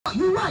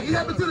right. It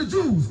happened to the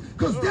Jews.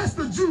 Because that's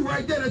the Jew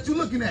right there that you're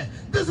looking at.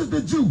 This is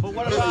the Jew.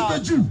 This is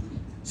the Jew.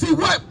 See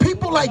what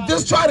people like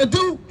this try to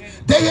do?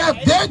 They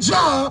have their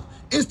job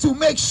is to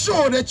make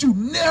sure that you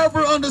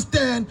never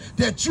understand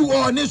that you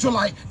are an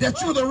Israelite,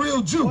 that you're the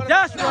real Jew.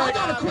 Now, I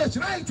got a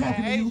question. I ain't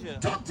talking to you.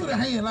 Talk to the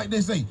hand, like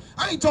they say.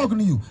 I ain't talking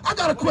to you. I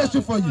got a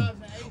question for you.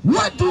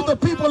 What do the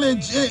people in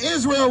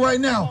Israel right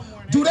now,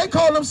 do they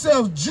call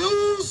themselves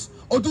Jews,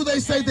 or do they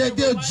say that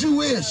they're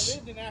Jewish?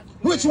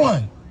 Which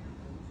one?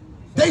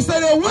 They say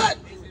they're what?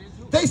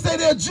 They say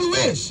they're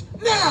Jewish.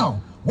 Now,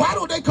 why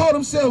don't they call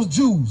themselves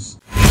Jews?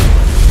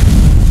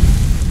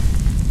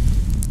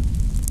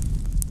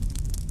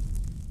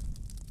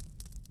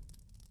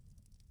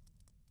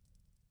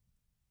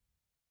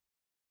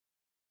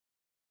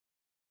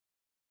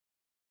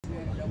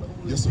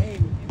 Yes, sir.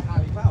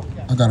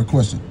 I got a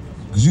question.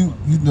 Cause you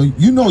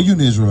know you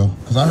in Israel.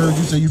 Cause I heard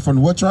you say you from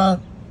what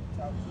tribe?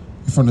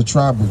 You're from the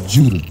tribe of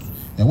Judah.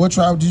 And what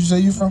tribe did you say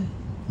you from?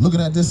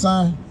 Looking at this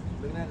sign.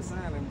 Looking at the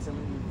sign, I'm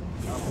telling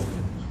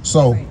you.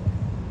 So,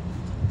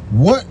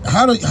 what?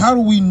 How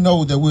do we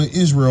know that we're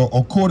Israel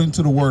according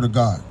to the word of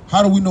God?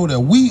 How do we know that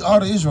we are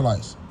the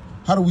Israelites?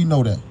 How do we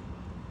know that?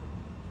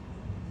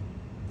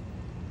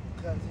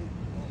 Because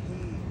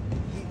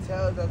he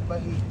tells us,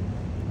 but he.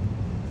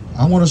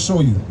 I want to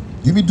show you.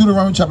 Give me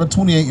Deuteronomy chapter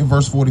 28 and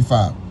verse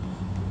 45.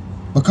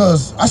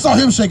 Because I saw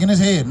him shaking his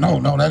head. No,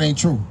 that ain't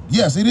true.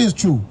 Yes, it is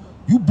true.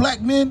 You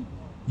black men,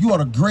 you are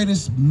the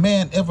greatest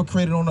man ever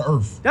created on the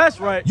earth. That's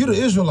right. You're the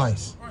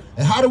Israelites.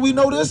 And how do we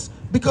know this?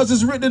 Because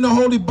it's written in the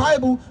Holy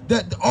Bible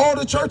that all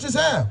the churches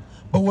have.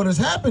 But what has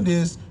happened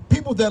is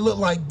people that look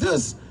like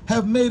this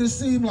have made it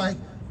seem like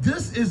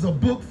this is a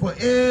book for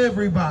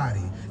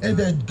everybody. And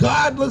that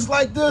God looks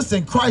like this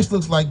and Christ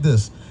looks like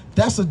this.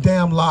 That's a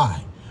damn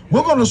lie.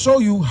 We're going to show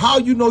you how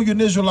you know you're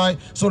an Israelite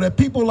so that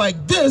people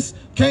like this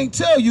can't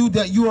tell you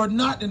that you are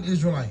not an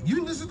Israelite.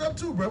 You listen up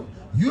too, bro.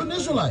 You're an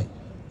Israelite.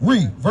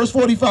 Read, verse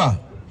 45.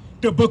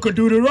 The book of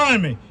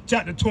Deuteronomy,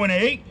 chapter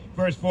 28,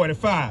 verse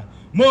 45.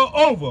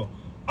 Moreover,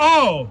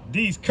 all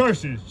these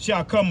curses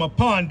shall come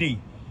upon thee,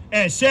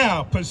 and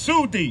shall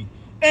pursue thee,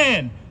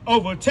 and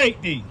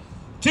overtake thee,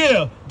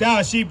 till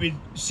thou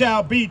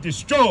shall be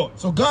destroyed.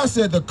 So God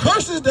said the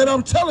curses that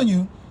I'm telling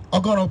you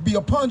are going to be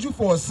upon you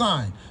for a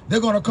sign. They're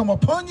going to come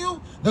upon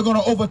you, they're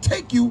going to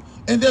overtake you,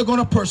 and they're going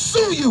to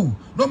pursue you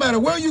no matter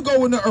where you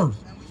go in the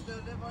earth.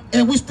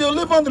 And we still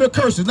live under the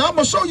curses. Now I'm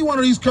going to show you one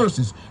of these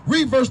curses.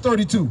 Read verse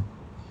 32.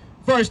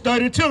 Verse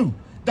 32.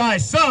 Thy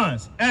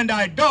sons and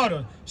thy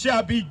daughters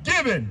shall be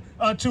given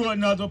unto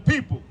another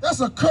people.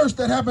 That's a curse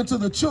that happened to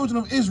the children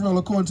of Israel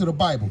according to the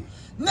Bible.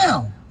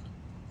 Now,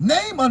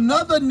 name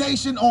another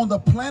nation on the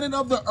planet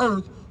of the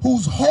earth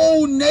whose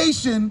whole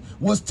nation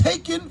was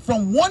taken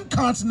from one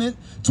continent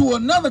to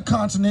another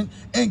continent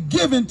and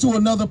given to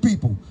another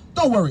people.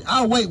 Don't worry,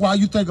 I'll wait while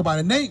you think about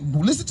it.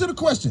 Listen to the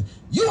question.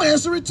 You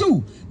answer it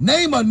too.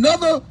 Name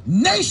another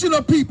nation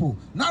of people,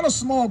 not a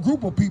small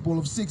group of people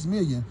of 6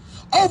 million.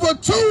 Over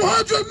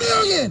 200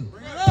 million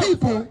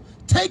people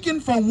taken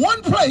from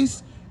one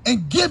place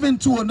and given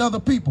to another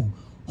people.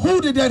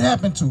 Who did that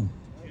happen to?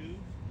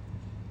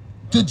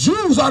 The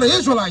Jews are the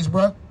Israelites,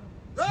 bruh.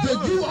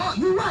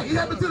 You're right. It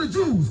happened to the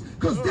Jews.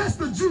 Because that's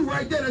the Jew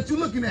right there that you're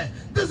looking at.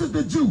 This is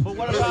the Jew.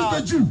 This is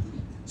the Jew.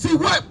 See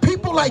what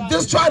people like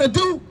this try to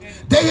do?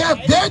 They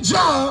have their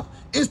job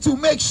is to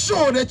make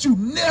sure that you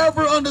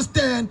never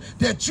understand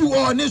that you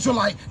are an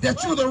Israelite,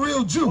 that you're the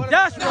real Jew.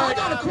 Now, I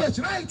got a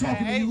question. I ain't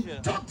talking to you.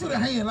 Talk to the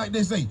hand, like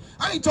they say.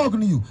 I ain't talking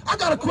to you. I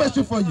got a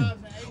question for you.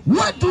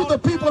 What do the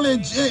people in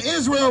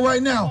Israel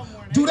right now,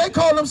 do they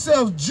call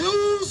themselves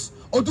Jews,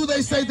 or do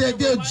they say that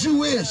they're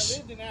Jewish?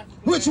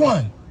 Which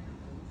one?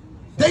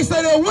 They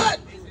say they're what?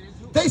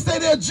 They say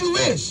they're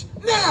Jewish.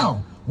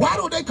 Now, why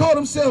don't they call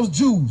themselves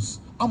Jews?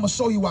 I'm going to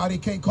show you why they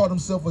can't call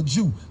themselves a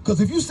Jew.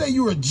 Because if you say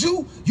you're a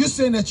Jew, you're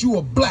saying that you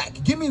are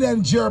black. Give me that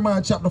in Jeremiah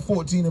chapter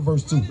 14 and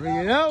verse 2.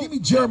 Give me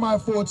Jeremiah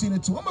 14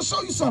 and 2. I'm going to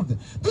show you something.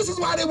 This is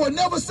why they will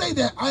never say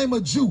that I am a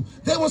Jew.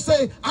 They will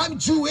say I'm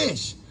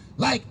Jewish.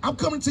 Like I'm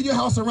coming to your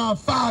house around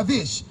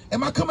 5-ish.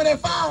 Am I coming at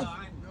 5?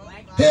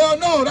 Hell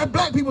no, that's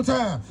black people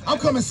time. I'm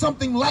coming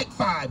something like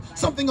 5,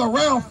 something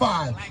around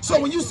 5. So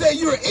when you say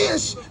you're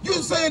ish, you're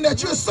saying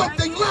that you're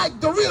something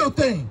like the real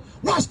thing.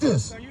 Watch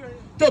this.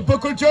 The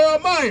book of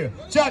Jeremiah,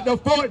 chapter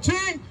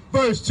 14,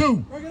 verse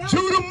 2.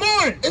 Judah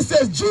mourning. It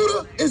says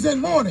Judah is in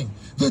mourning.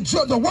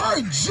 The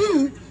word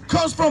Jew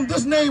comes from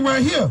this name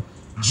right here,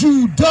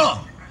 Judah.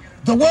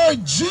 The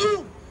word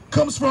Jew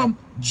comes from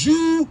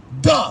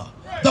Judah.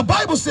 The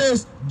Bible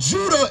says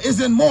Judah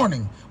is in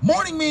mourning.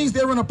 Mourning means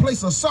they're in a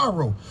place of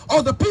sorrow.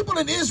 Or the people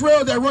in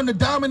Israel that run the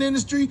diamond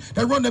industry,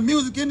 that run the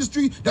music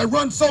industry, that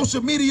run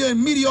social media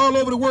and media all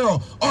over the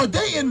world, are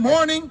they in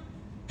mourning?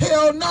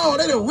 Hell no,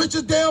 they're the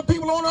richest damn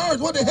people on earth.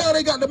 What the hell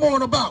they got to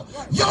mourn about?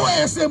 Your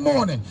ass in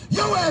mourning.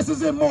 Your ass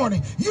is in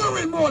mourning. You're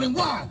in mourning.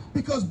 Why?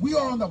 Because we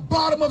are on the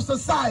bottom of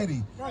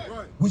society,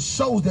 which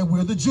shows that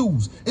we're the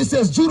Jews. It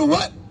says Judah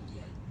what?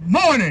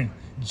 Mourning.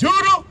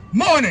 Judah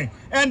mourning,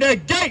 and the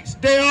gates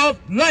thereof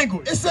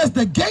languish. It says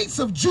the gates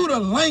of Judah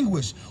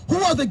languish. Who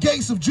are the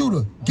gates of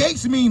Judah?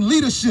 Gates mean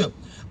leadership.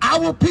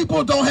 Our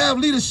people don't have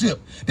leadership.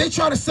 They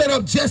try to set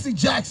up Jesse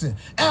Jackson,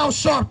 Al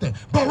Sharpton,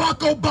 Barack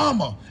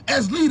Obama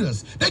as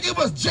leaders. They give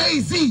us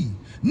Jay-Z,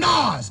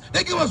 Nas.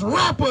 They give us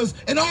rappers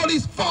and all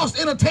these false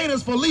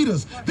entertainers for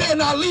leaders. They're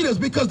not leaders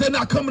because they're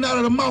not coming out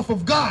of the mouth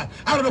of God,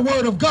 out of the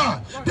word of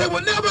God. They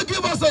will never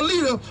give us a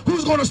leader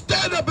who's going to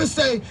stand up and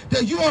say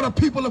that you are the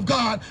people of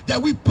God,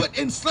 that we put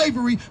in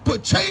slavery,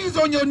 put chains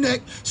on your neck,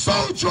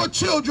 sold your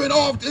children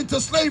off into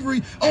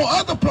slavery on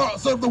other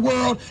parts of the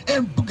world,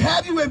 and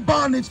have you in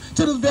bondage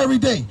to this very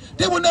day.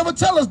 They will never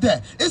tell us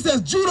that. It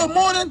says Judah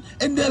mourning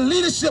and their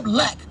leadership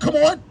lack. Come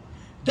on.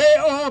 They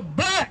are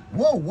black.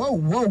 Whoa, whoa,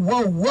 whoa,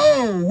 whoa,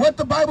 whoa. What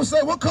the Bible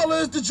say? What color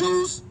is the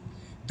Jews?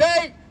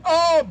 They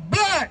are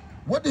black.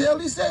 What the hell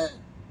he said?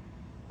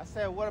 I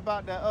said, what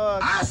about the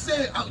I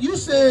said, you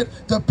said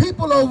the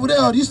people over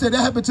there, you said that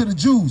happened to the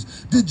Jews.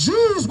 The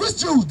Jews, which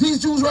Jews?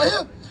 These Jews right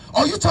here?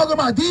 Are you talking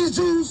about these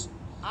Jews?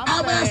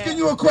 I'm asking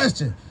you a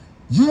question.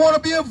 You want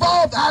to be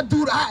involved? I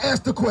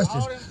ask the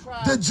question.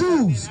 The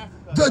Jews.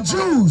 The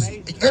Jews,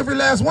 every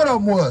last one of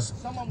them was.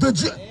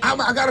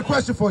 I got a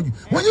question for you.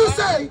 When you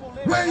say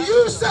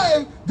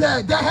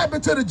that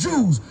happened to the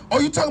Jews,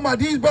 are you talking about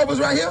these brothers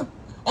right here?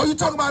 Are you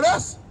talking about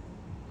us?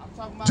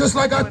 Just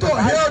like I thought.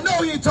 Hell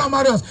no, he ain't talking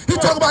about us. He's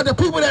talking about the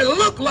people that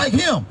look like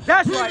him.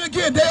 That's right.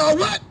 Again, they are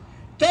what?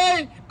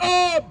 They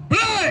are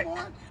black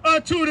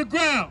unto the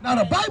ground. Now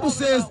the Bible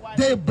says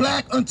they're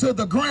black unto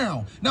the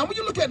ground. Now when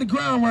you look at the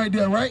ground right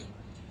there, right?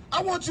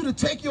 I want you to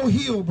take your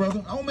heel,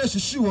 brother. I don't mess your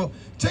shoe up.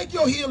 Take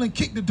your heel and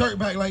kick the dirt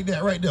back like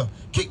that right there.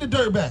 Kick the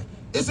dirt back.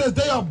 It says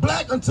they are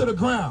black unto the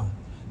ground.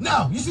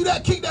 Now, you see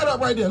that? Kick that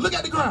up right there. Look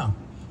at the ground.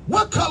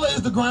 What color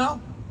is the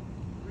ground?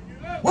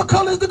 What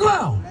color is the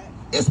ground?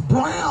 It's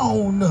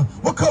brown.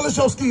 What color is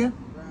your skin?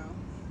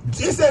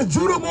 It says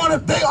Judah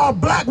mourning, they are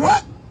black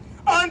what?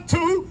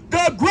 Unto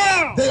the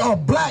ground. They are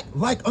black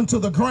like unto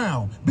the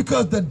ground.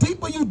 Because the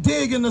deeper you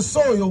dig in the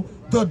soil,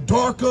 the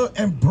darker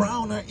and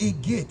browner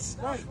it gets.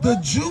 The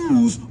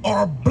Jews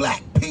are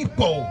black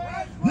people,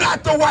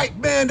 not the white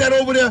man that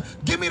over there.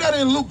 Give me that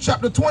in Luke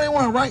chapter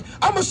 21, right?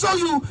 I'm going to show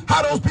you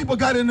how those people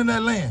got into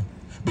that land.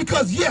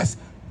 Because yes,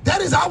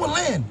 that is our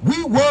land.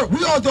 We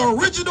are the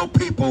original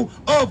people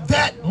of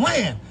that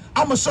land.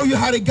 I'm going to show you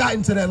how they got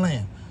into that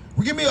land.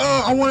 Well, give me,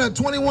 I want at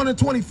 21 and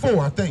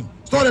 24, I think.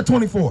 Start at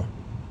 24.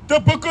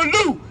 The book of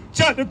Luke,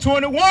 chapter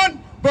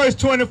 21, verse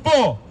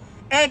 24.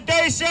 And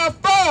they shall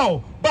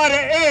fall by the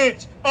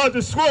edge of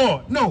the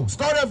sword. No,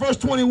 start at verse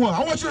 21.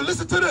 I want you to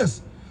listen to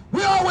this.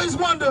 We always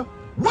wonder,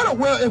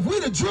 if we're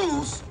the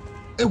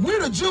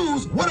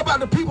Jews, what about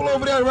the people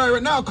over there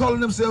right now calling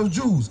themselves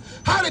Jews?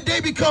 How did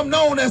they become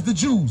known as the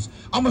Jews?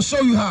 I'm going to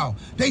show you how.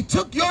 They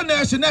took your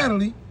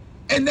nationality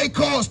and they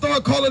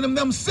start calling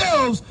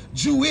themselves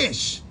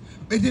Jewish.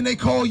 And then they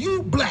call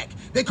you black.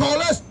 They call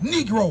us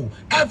Negro,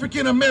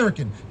 African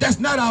American. That's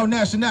not our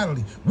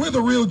nationality. We're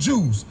the real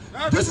Jews.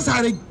 This is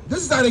how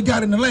they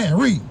got in the land.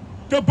 Read.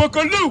 The book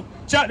of Luke,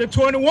 chapter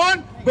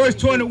 21, verse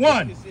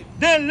 21.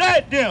 Then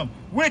let them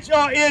which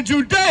are in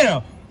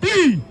Judea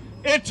flee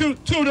into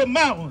the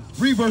mountains.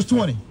 Read verse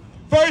 20.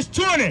 Verse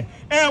 20.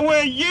 And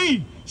when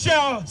ye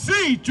shall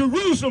see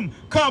Jerusalem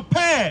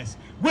compassed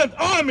with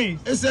armies.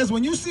 It says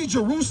when you see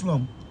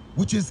Jerusalem,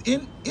 which is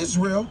in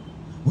Israel,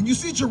 when you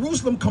see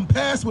Jerusalem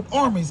compassed with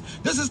armies,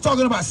 this is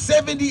talking about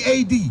 70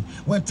 AD.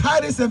 When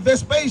Titus and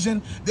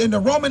Vespasian, in the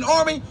Roman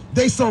army,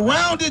 they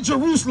surrounded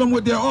Jerusalem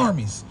with their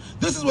armies.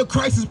 This is what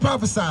Christ is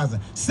prophesying.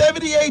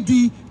 70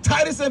 AD,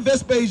 Titus and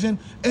Vespasian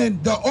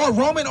and the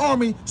Roman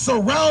army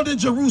surrounded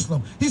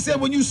Jerusalem. He said,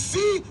 when you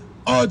see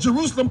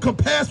Jerusalem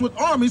compassed with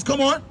armies,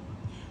 come on.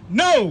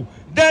 Know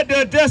that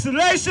the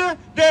desolation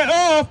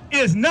thereof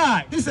is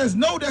nigh. He says,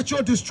 know that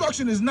your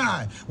destruction is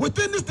nigh.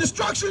 Within this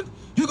destruction,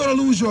 you're going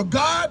to lose your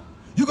God.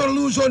 You're going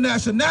to lose your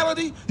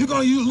nationality. You're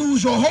going to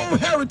lose your whole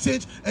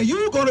heritage. And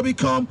you're going to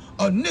become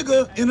a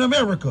nigger in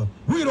America.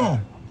 Read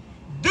on.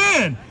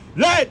 Then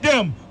let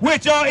them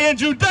which are in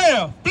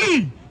Judea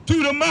flee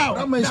to the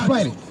mountains. I'm going to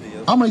explain it.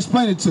 I'm going to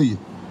explain it to you.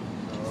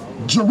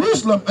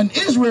 Jerusalem and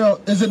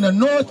Israel is in the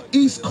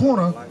northeast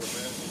corner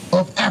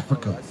of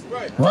Africa.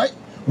 Right?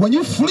 When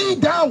you flee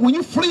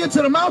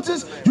into the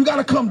mountains, you got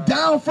to come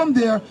down from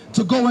there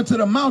to go into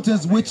the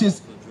mountains, which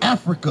is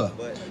Africa.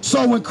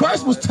 So when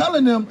Christ was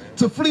telling them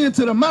to flee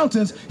into the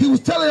mountains, he was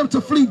telling them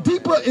to flee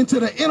deeper into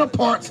the inner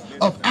parts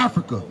of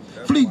Africa.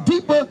 Flee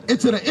deeper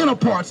into the inner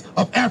parts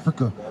of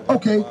Africa.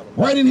 Okay,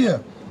 right in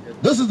here.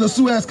 This is the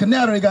Suez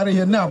Canal they got in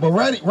here now, but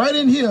right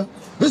in here,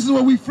 this is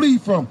where we flee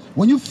from.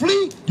 When you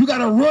flee, you got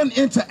to run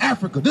into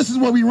Africa. This is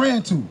where we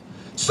ran to.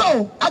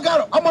 So I'm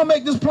gonna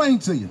make this plain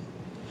to you.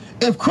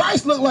 If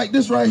Christ looked like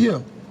this right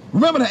here,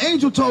 remember the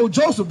angel told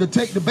Joseph to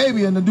take the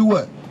baby and to do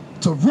what?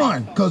 To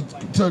run, because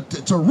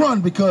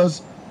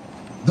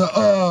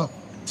the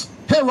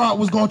Herod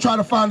was going to try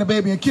to find the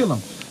baby and kill him.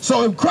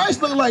 So if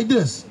Christ looked like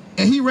this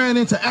and he ran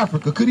into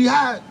Africa, could he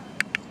hide?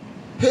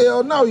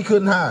 Hell no, he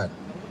couldn't hide.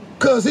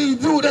 Because he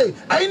do they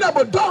ain't nothing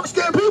but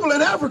dark-skinned people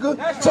in Africa.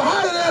 So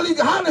how in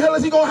the hell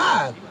is he gonna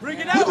hide?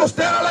 He gonna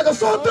stand out like a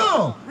sore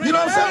thumb. You know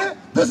what I'm saying?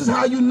 This is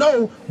how you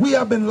know we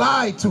have been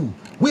lied to.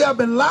 We have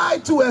been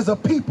lied to as a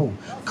people.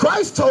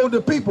 Christ told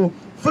the people,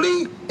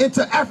 flee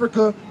into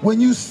Africa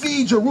when you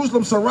see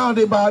Jerusalem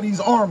surrounded by these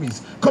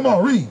armies. Come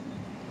on, read.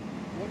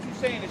 What you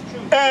saying is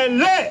true. And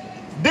let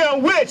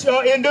them which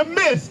are in the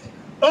midst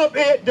of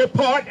it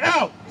depart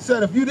out. He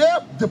said, if you there,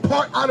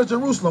 depart out of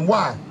Jerusalem.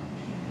 Why?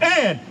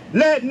 And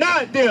let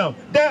not them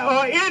that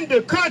are in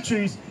the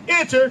countries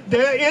enter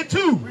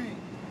thereinto.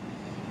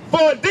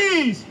 For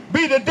these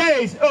be the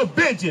days of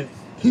vengeance.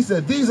 He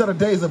said, these are the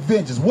days of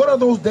vengeance. What are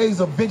those days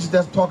of vengeance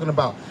that's talking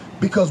about?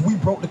 Because we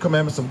broke the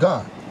commandments of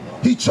God.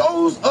 He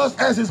chose us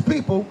as his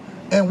people,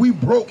 and we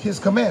broke his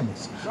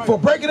commandments. For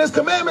breaking his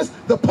commandments,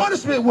 the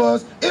punishment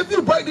was, if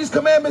you break these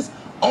commandments,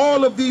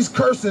 all of these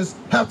curses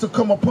have to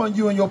come upon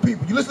you and your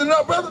people. You listening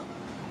up, brother?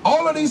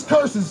 All of these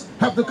curses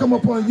have to come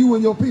upon you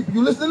and your people.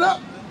 You listening up?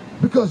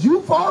 Because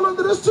you fall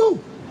under this too.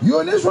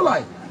 You're an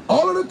Israelite.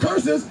 All of the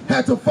curses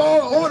had to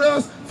fall on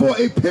us for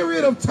a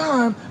period of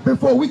time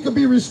before we could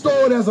be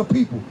restored as a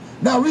people.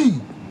 Now read.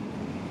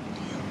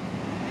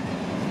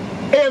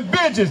 And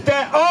vengeance,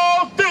 that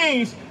all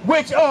things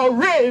which are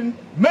written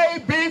may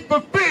be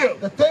fulfilled.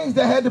 The things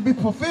that had to be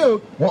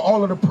fulfilled were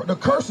all of the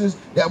curses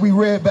that we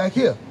read back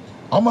here.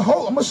 I'm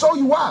gonna show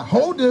you why.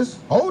 Hold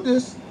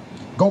this.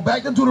 Go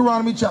back to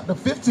Deuteronomy chapter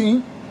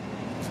 15.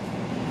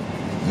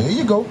 There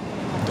you go.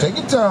 Take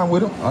your time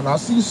with it. And I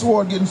see your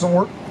sword getting some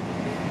work.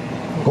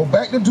 Go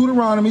back to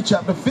Deuteronomy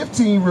chapter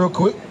 15 real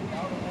quick.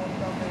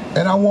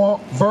 And I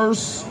want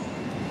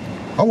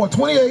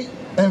 28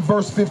 and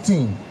verse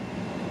 15.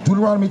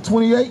 Deuteronomy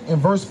 28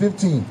 and verse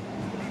 15.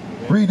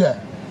 Read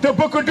that. The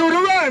book of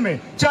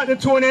Deuteronomy, chapter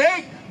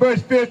 28,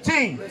 verse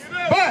 15.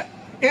 But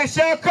it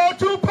shall come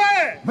to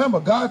pass. Remember,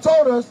 God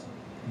told us,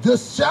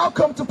 this shall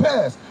come to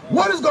pass.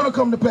 What is going to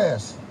come to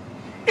pass?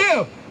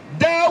 If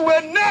thou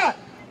wilt not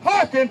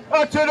hearken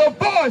unto the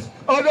voice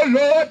of the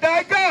Lord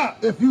thy God.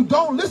 If you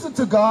don't listen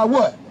to God,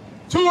 what?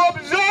 To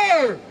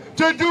observe,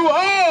 to do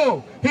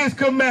all his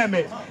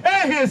commandments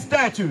and his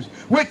statutes,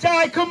 which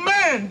I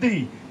command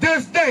thee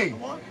this day,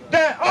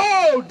 that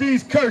all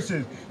these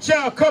curses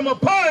shall come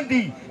upon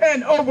thee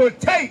and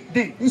overtake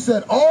thee. He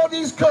said, all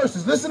these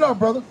curses, listen up,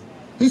 brother.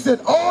 He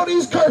said, all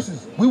these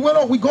curses, we going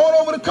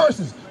over the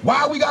curses.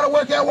 Why we got to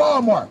work at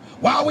Walmart?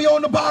 Why are we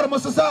on the bottom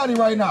of society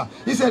right now?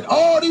 He said,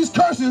 all these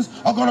curses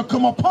are going to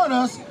come upon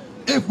us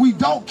if we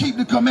don't keep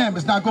the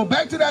commandments. Now go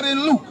back to that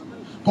in Luke.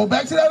 Go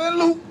back to that in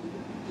Luke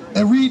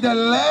and read the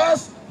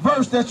last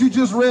verse that you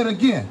just read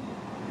again.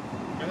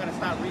 You're going to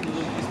stop reading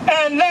Luke.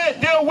 And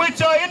let them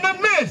which are in the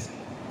midst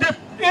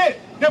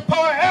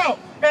depart out,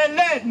 and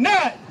let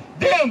not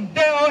them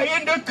that are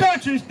in the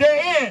countries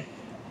therein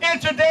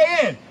enter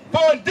therein.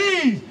 For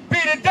these be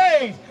the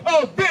days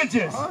of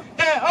vengeance,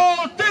 that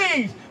all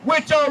things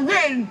which are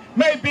written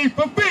may be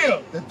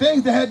fulfilled. The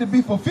things that had to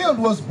be fulfilled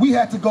was we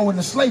had to go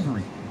into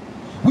slavery.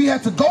 We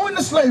had to go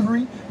into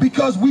slavery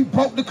because we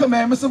broke the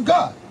commandments of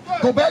God.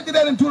 Go back to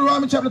that in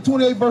Deuteronomy chapter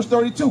 28, verse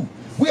 32.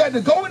 We had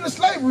to go into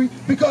slavery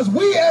because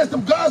we, as the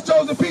God's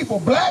chosen people,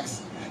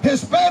 blacks,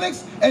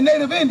 Hispanics, and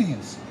Native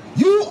Indians,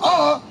 you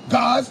are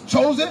God's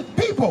chosen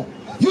people.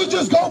 You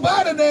just go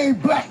by the name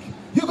black.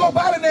 You go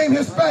by the name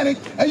Hispanic,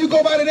 and you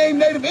go by the name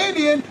Native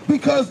Indian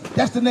because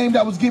that's the name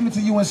that was given to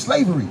you in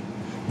slavery.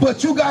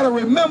 But you got to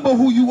remember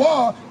who you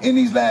are in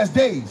these last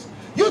days.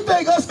 You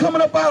think us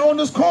coming up out on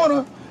this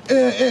corner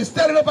and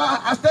standing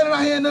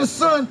out here in the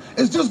sun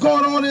is just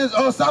going on in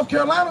South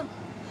Carolina?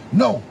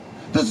 No.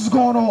 This is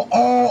going on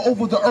all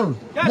over the earth.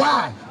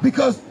 Why?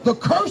 Because the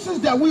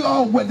curses that we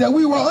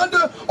were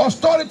under are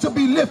starting to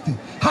be lifted.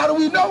 How do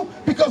we know?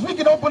 Because we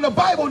can open the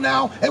Bible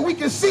now and we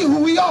can see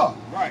who we are.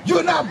 Right.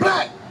 You're not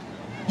black.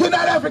 You're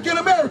not African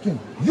American.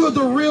 You're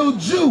the real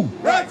Jew.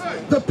 Right.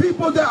 The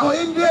people that are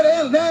in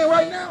there land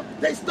right now,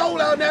 they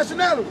stole our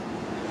nationality.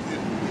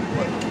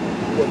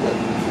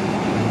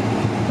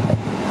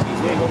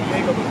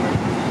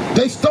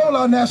 They stole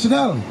our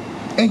nationality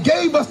and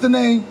gave us the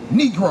name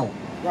Negro.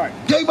 Right.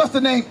 Gave us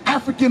the name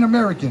African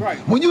American. Right.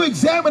 When you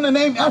examine the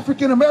name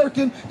African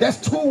American,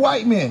 that's two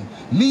white men,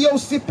 Leo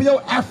Scipio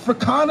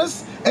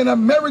Africanus and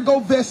Amerigo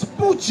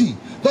Vespucci.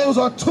 Those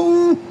are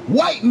two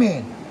white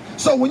men.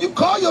 So when you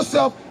call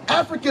yourself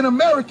African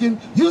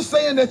American, you're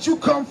saying that you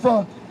come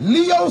from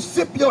Leo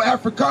Scipio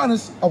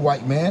Africanus, a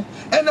white man,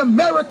 and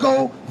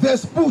Amerigo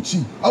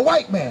Vespucci, a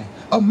white man.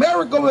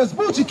 Amerigo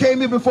Vespucci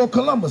came here before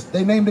Columbus.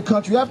 They named the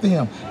country after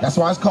him. That's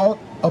why it's called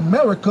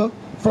America,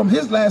 from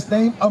his last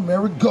name,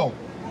 Amerigo.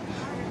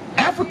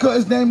 Africa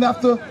is named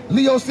after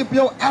Leo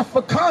Scipio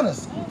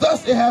Africanus.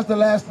 Thus, it has the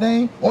last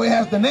name, or it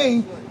has the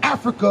name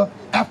Africa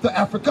after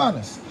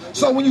Africanus.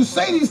 So when you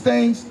say these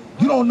things,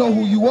 you don't know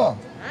who you are.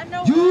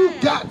 You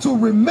got to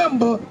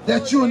remember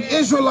that you're an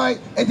Israelite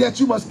and that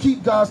you must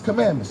keep God's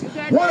commandments.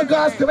 One of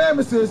God's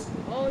commandments is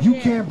you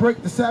can't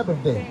break the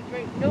Sabbath day.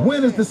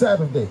 When is the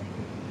Sabbath day?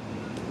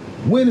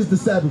 When is the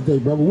Sabbath day,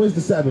 brother? When's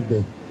the Sabbath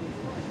day?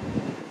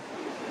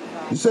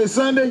 You say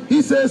Sunday?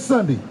 He says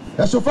Sunday.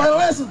 That's your final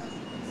answer?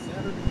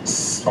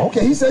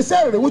 Okay, he said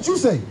Saturday. What you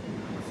say?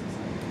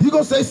 You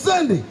gonna say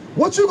Sunday.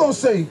 What you gonna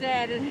say?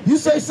 Saturday. You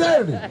say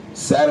Saturday.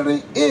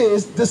 Saturday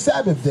is the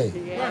Sabbath day.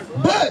 Yes.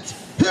 But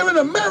here in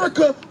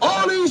America,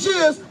 all these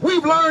years,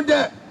 we've learned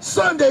that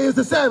Sunday is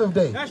the Sabbath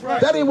day. That's right.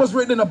 That ain't what's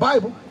written in the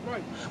Bible.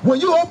 Right. When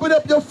you open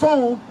up your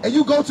phone and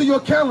you go to your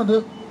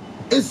calendar,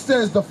 it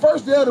says the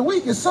first day of the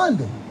week is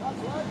Sunday.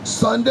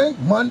 Sunday,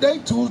 Monday,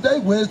 Tuesday,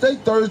 Wednesday,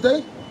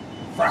 Thursday,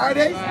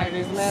 Friday.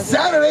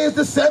 Saturday is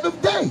the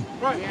seventh day.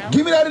 Right. Yeah.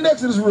 Give me that in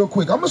Exodus real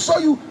quick. I'm going to show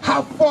you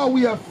how far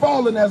we have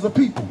fallen as a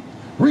people.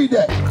 Read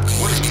that.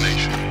 What is a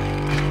nation?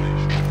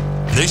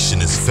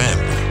 Nation is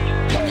family.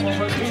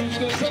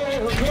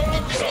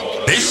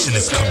 Nation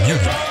is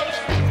community.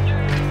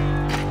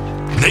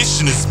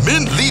 Nation is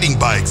men leading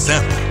by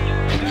example.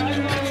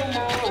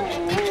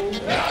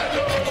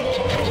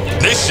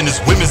 Nation is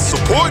women's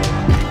support.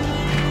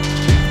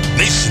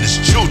 Nation is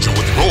children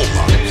with role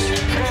models.